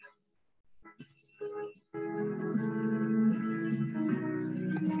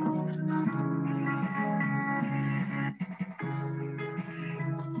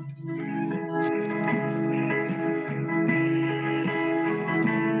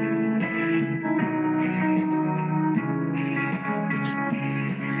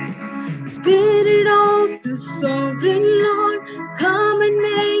Spirit of the sovereign Lord, come and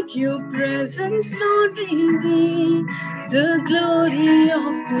make your presence known. Reveal the glory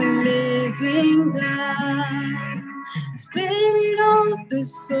of the living God. Spirit of the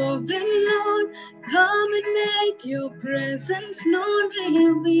sovereign Lord, come and make your presence known.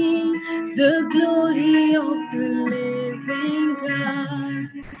 Reveal the glory of the living God.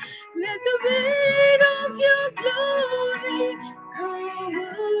 Let the weight of your glory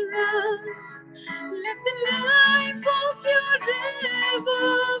cover us. Let the life of your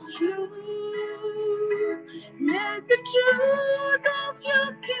river flow. Let the truth of your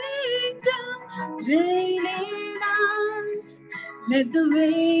kingdom reign in us. Let the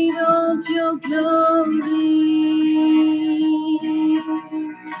weight of your glory,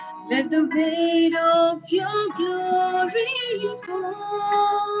 let the weight of your glory fall.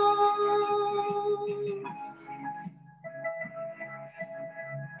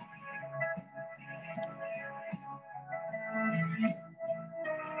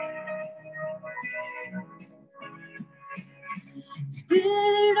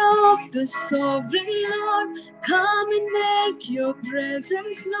 Spirit of the sovereign Lord, come and make your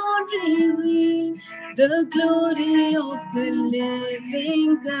presence known. Reveal the glory of the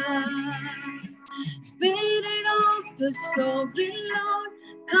living God. Spirit of the sovereign Lord,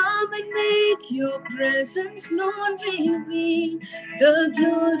 come and make your presence known. Reveal the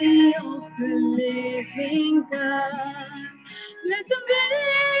glory of the living God. Let the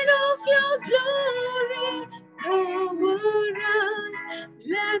weight of your glory cover us.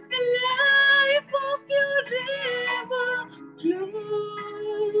 Let the life of your river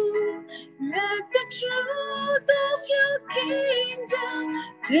flow. Let the truth of your kingdom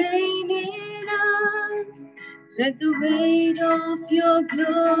reign in us. Let the weight of your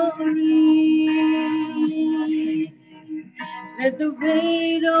glory, let the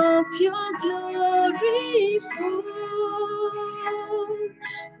weight of your glory fall.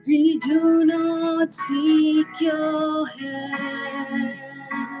 We do not seek your hand.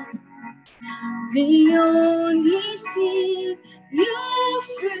 We only seek your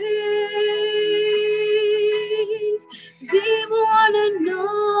face. We want to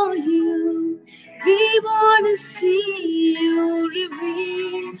know you. We want to see you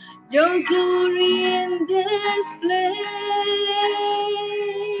reveal your glory in this place.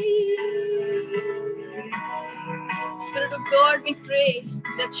 Spirit of God, we pray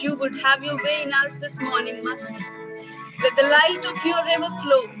that you would have your way in us this morning, Master. Let the light of your river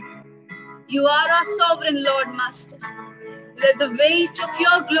flow. You are our sovereign Lord, Master. Let the weight of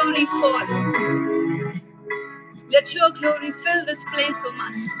your glory fall. Let your glory fill this place, O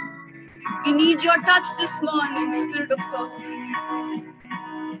Master. We need your touch this morning, Spirit of God.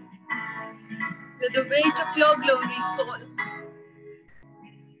 Let the weight of your glory fall.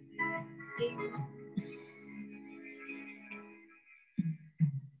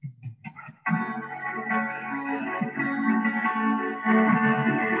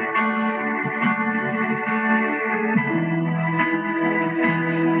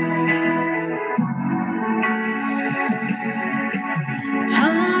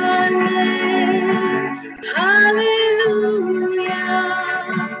 Amen.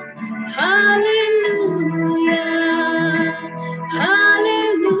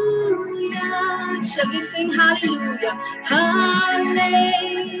 Shall we sing hallelujah? Hallelujah.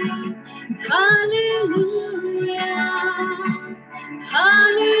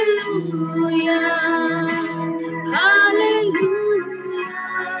 Hallelujah. Hallelujah.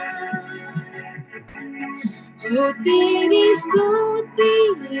 ओ तेरी स्तुति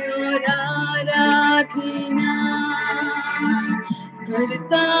और आराधना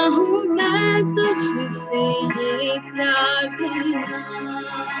करता हूँ मैं तुझसे ये प्रार्थना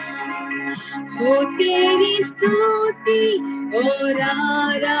हो तेरी स्तुति और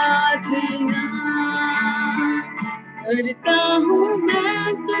आराधना करता हूँ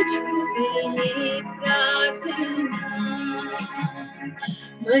मैं तुझसे ये प्रार्थना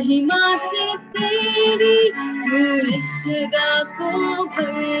महिमा से तेरी तू इस जगह को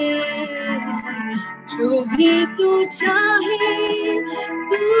भर जो भी तू चाहे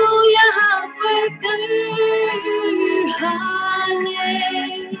तू यहाँ पर कर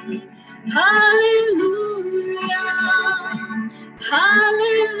Hallelujah,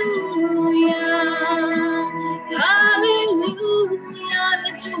 hallelujah, hallelujah.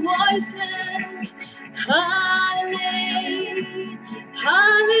 Lift your voices. Hallelujah,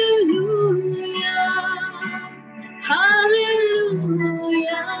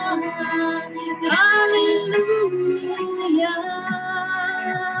 hallelujah, hallelujah.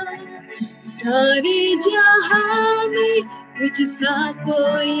 सारे जहां में तुझसा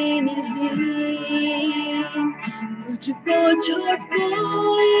कोई नहीं, तुझको छोड़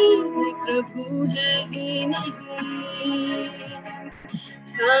कोई प्रभु है ही नहीं।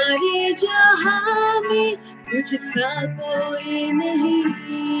 सारे जहां में तुझसा कोई नहीं,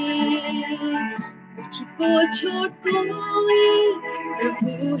 तुझको छोड़ कोई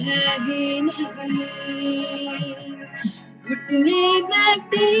प्रभु है ही नहीं। घुटने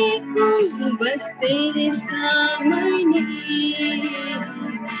बैठे को बस तेरे सामने,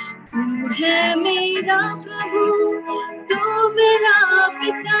 तू है मेरा प्रभु, तू मेरा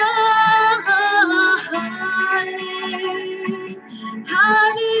पिता।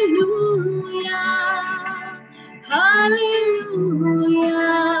 Hallelujah, hallelujah,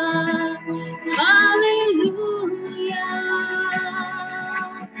 hallelujah,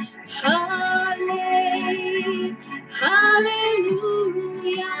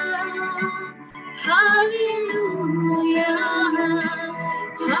 hallelujah, hallelujah,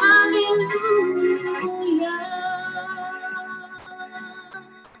 hallelujah.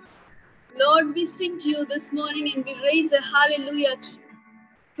 Lord, we sing to you this morning and we raise a hallelujah to you.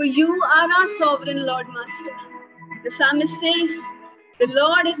 For you are our sovereign Lord Master. The psalmist says, the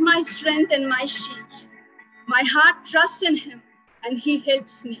Lord is my strength and my shield. My heart trusts in him and he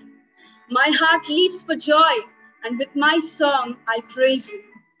helps me. My heart leaps for joy and with my song I praise him.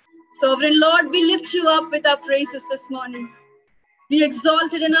 Sovereign Lord, we lift you up with our praises this morning. Be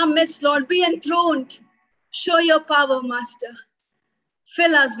exalted in our midst, Lord. Be enthroned. Show your power, Master.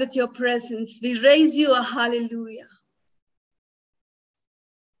 Fill us with your presence. We raise you a hallelujah.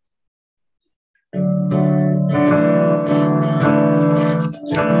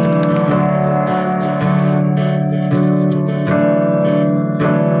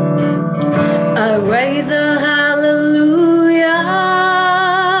 I raise a hallelujah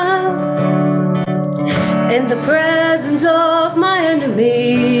in the presence of my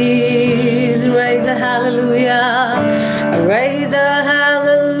enemies. Raise a hallelujah. I raise a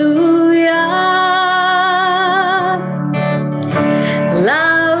hallelujah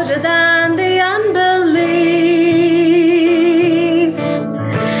louder than the unbelief.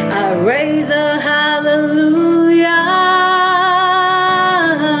 I raise a hallelujah.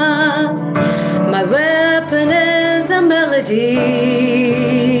 My weapon is a melody.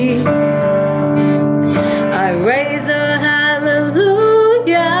 I raise a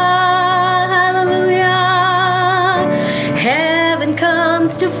hallelujah, hallelujah. Heaven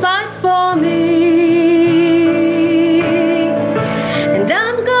comes to fight for me, and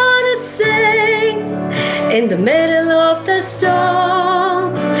I'm gonna sing in the middle of the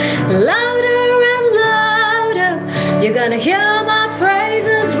storm, louder and louder. You're gonna hear my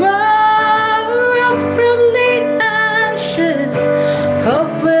praises roar up from the ashes.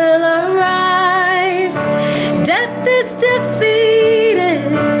 Hope will arise. Death is defeated.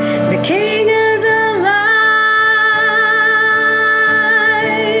 The King is alive.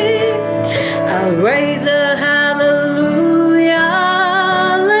 I'll raise a hallelujah.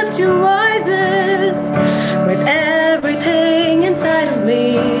 Lift your voices with everything inside of me.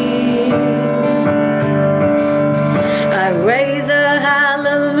 I raise a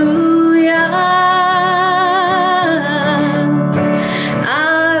hallelujah.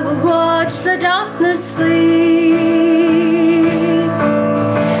 I will watch the darkness flee.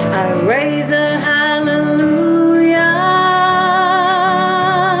 I raise a hallelujah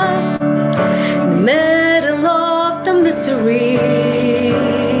in the middle of the mystery.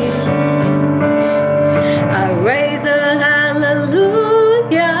 I raise a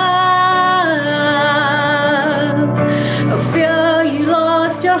hallelujah. I fear you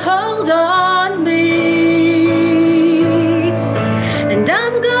lost your hold on me, and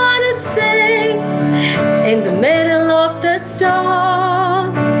I'm gonna sing in the middle of the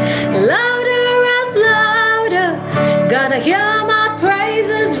storm, louder and louder. Gonna hear my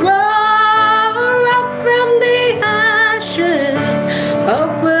praises roar up from the ashes.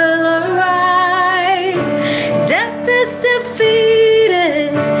 Hope will arise. Death is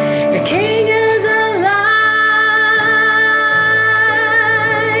defeated. The King is alive.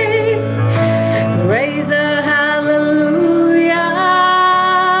 Raise a hallelujah.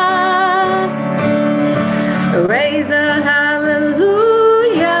 Raise a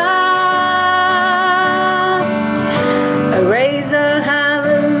hallelujah. Raise a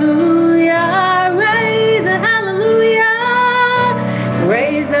hallelujah. Raise a hallelujah.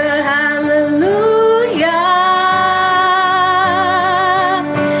 Raise a hallelujah.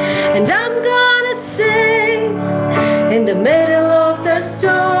 And I'm gonna sing in the middle of the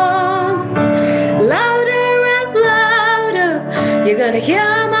storm, louder and louder. You're gonna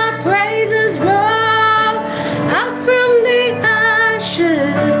hear my praises Up from the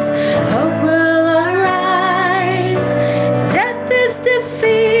ashes, hope will arise. Death is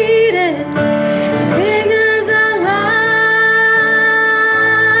defeated, King is alive.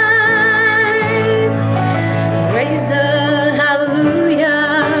 Raise a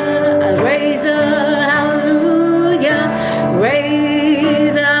hallelujah, raise a hallelujah,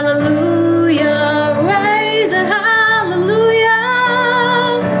 raise a hallelujah, raise a hallelujah.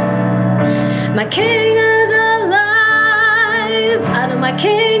 My King is alive. I know my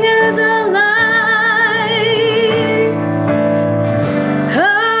King is alive.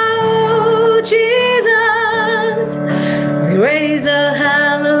 Oh, Jesus, we raise a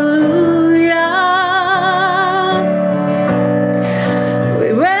hallelujah.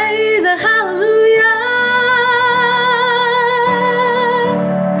 We raise a hallelujah.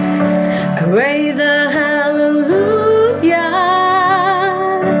 I raise a hallelujah.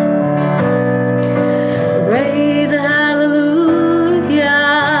 Raise a hallelujah.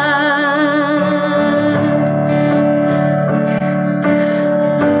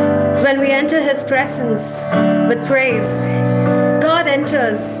 When we enter His presence with praise, God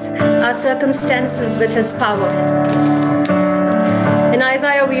enters our circumstances with His power. In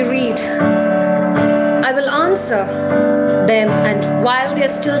Isaiah we read, I will answer them, and while they're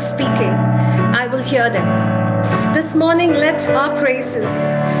still speaking, I will hear them. This morning, let our praises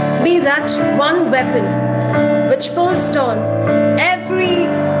be that one weapon which pulls down every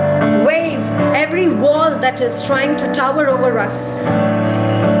wave, every wall that is trying to tower over us.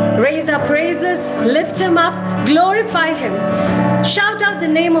 Raise our praises, lift Him up, glorify Him. Shout out the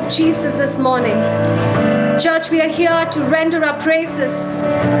name of Jesus this morning. Church, we are here to render our praises,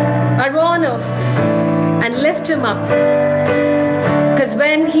 our honor, and lift Him up. Because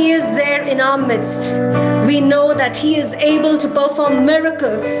when He is there in our midst, we know that He is able to perform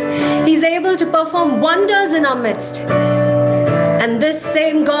miracles. He's able to perform wonders in our midst. And this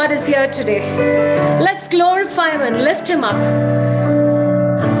same God is here today. Let's glorify Him and lift Him up.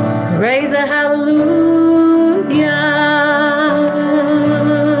 Raise a hallelujah.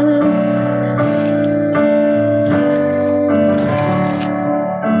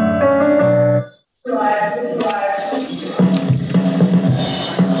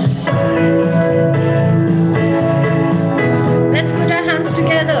 Let's put our hands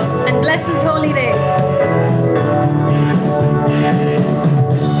together and bless His holy name.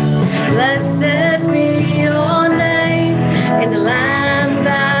 Blessed be your name in the land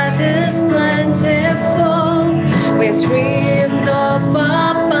that is plentiful, where streams of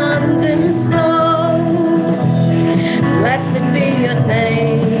abundance flow. Blessed be your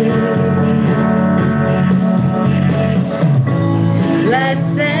name.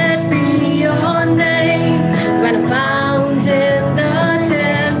 Blessed be your name when I found in the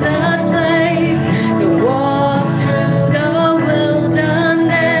desert place, the walk through the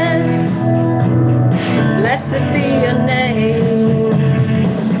wilderness. Blessed be your name.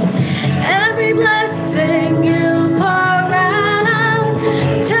 Every blessing you pour out,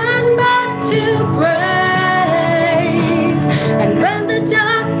 turn back to praise. And when the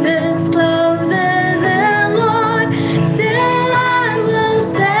darkness closes in, Lord, still I will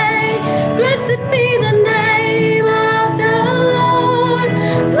say, blessed be the name of the Lord.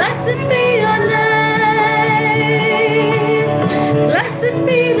 Blessed be your name. Blessed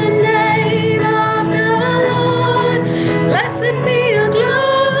be the name of the Lord. Blessed be your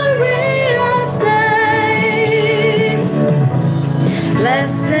glorious name.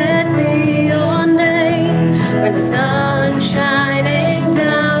 Blessed be your name when the sun's shining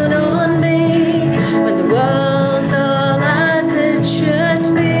down on me, when the world's all as it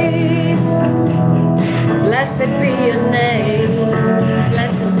should be. Blessed be your name.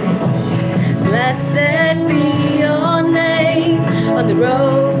 Bless His name. Blessed be your name on the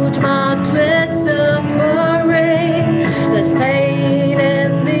road marked with suffering. There's pain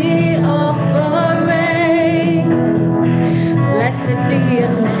in the offering. Blessed be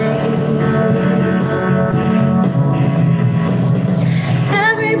your name.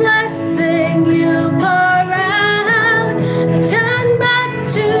 Every blessing you pour out, turn back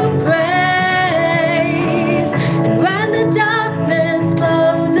to praise. And when the darkness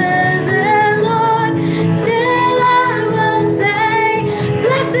closes in, Lord, still I will say,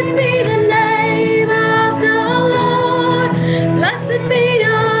 blessed be the name of the Lord. Blessed be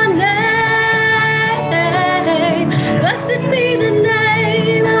your name. Blessed be the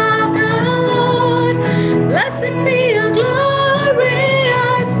name of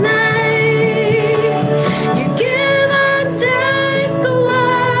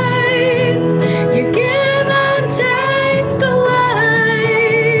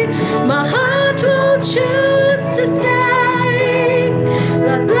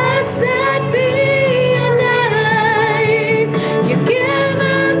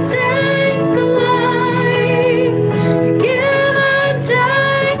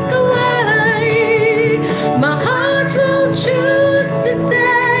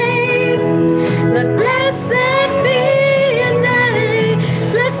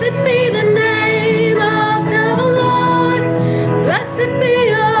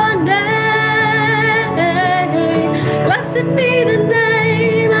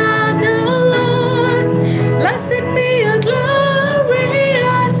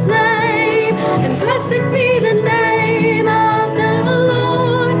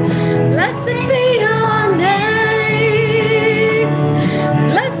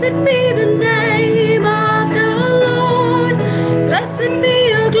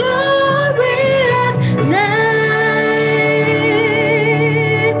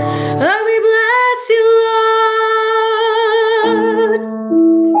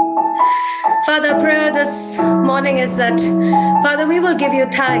our prayer this morning is that, Father, we will give you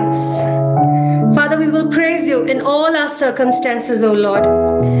thanks. Father, we will praise you in all our circumstances, O Lord,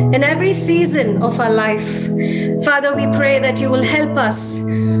 in every season of our life. Father, we pray that you will help us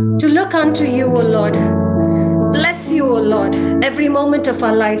to look unto you, O Lord. Bless you, O Lord, every moment of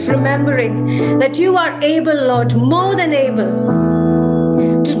our life, remembering that you are able, Lord, more than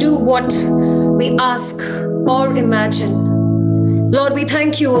able to do what we ask or imagine. Lord, we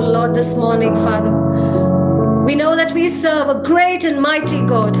thank you, O Lord, this morning, Father. We know that we serve a great and mighty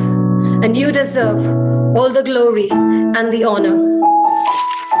God, and you deserve all the glory and the honor.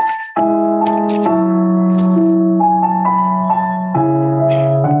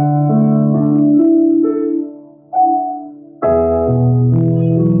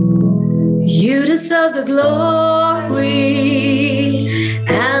 You deserve the glory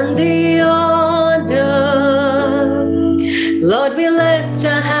and the honor. Lord, we lift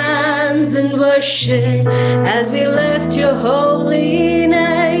our hands in worship as we lift your holy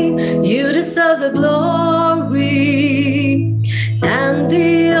name. You deserve the glory and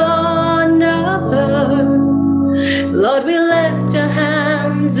the honor. Lord, we lift our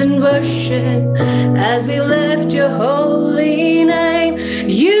hands in worship as we lift your holy name.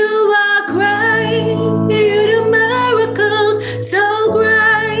 You are great, you do miracles so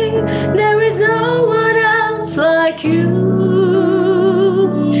great. There is no one else like you.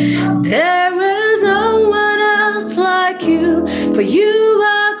 There is no one else like you, for you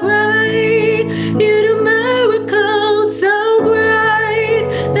are great, you do miracles so great.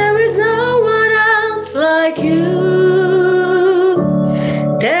 There is no one else like you.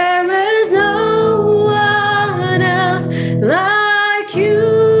 There is no one else like you.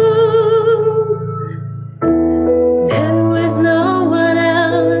 There is no one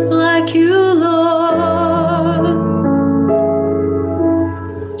else like you, Lord.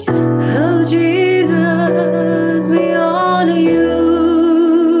 Oh, Jesus, we honor you,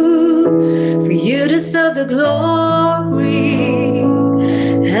 for you deserve the glory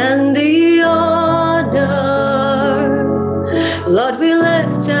and the honor. Lord, we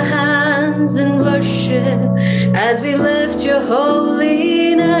lift our hands in worship as we lift your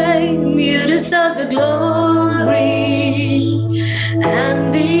holy name. You deserve the glory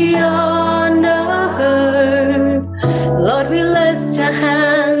and the honor. Lord, we lift our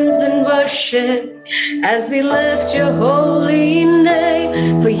hands in worship as we lift your holy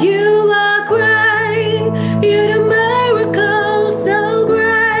name. For you are great, you do miracles so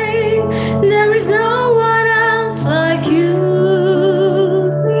great. There is no one else like you.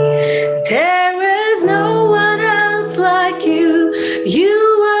 There is no one else like you. You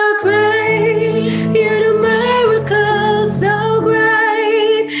are great, you do miracles so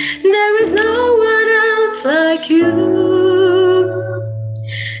great. There is no one else like you.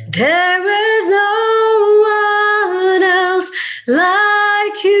 There is no one else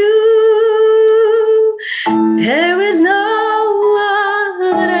like you. There is no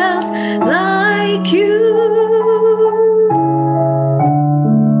one else like you.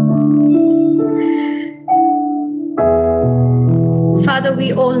 Father,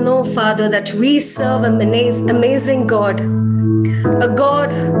 we all know, Father, that we serve an amazing God, a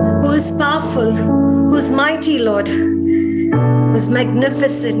God who is powerful, who is mighty, Lord, who is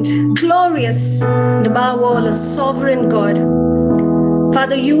magnificent, glorious, and above all, a sovereign God.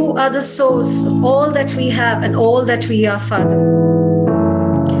 Father, you are the source of all that we have and all that we are, Father.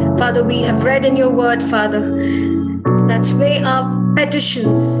 Father, we have read in your word, Father, that way our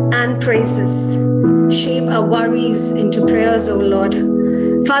petitions and praises shape our worries into prayers, O Lord.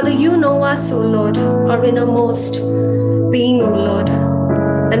 Father, you know us, O Lord, our innermost being, O Lord.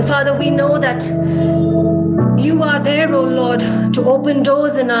 And Father, we know that you are there, O Lord, to open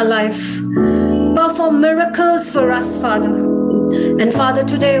doors in our life, perform miracles for us, Father. And Father,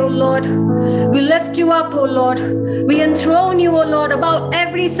 today, O Lord, we lift you up, O Lord. We enthrone you, O Lord, above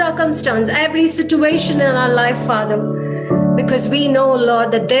every circumstance, every situation in our life, Father. Because we know,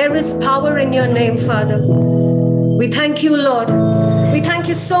 Lord, that there is power in your name, Father. We thank you, Lord. We thank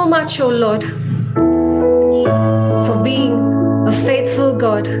you so much, O Lord, for being a faithful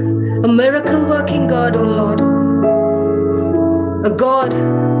God, a miracle-working God, O Lord. A God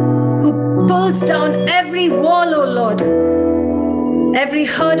who pulls down every wall, O Lord, every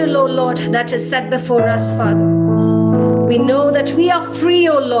hurdle, O Lord, that is set before us, Father. We know that we are free,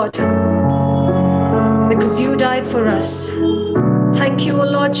 O Lord, because you died for us. Thank you, O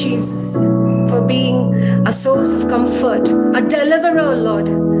Lord Jesus, for being a source of comfort, a deliverer, O Lord.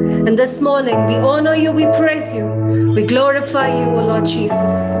 And this morning, we honor you, we praise you, we glorify you, O Lord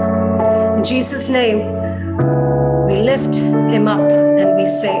Jesus. In Jesus' name, we lift him up and we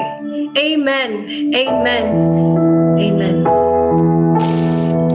say, Amen. Amen. Amen.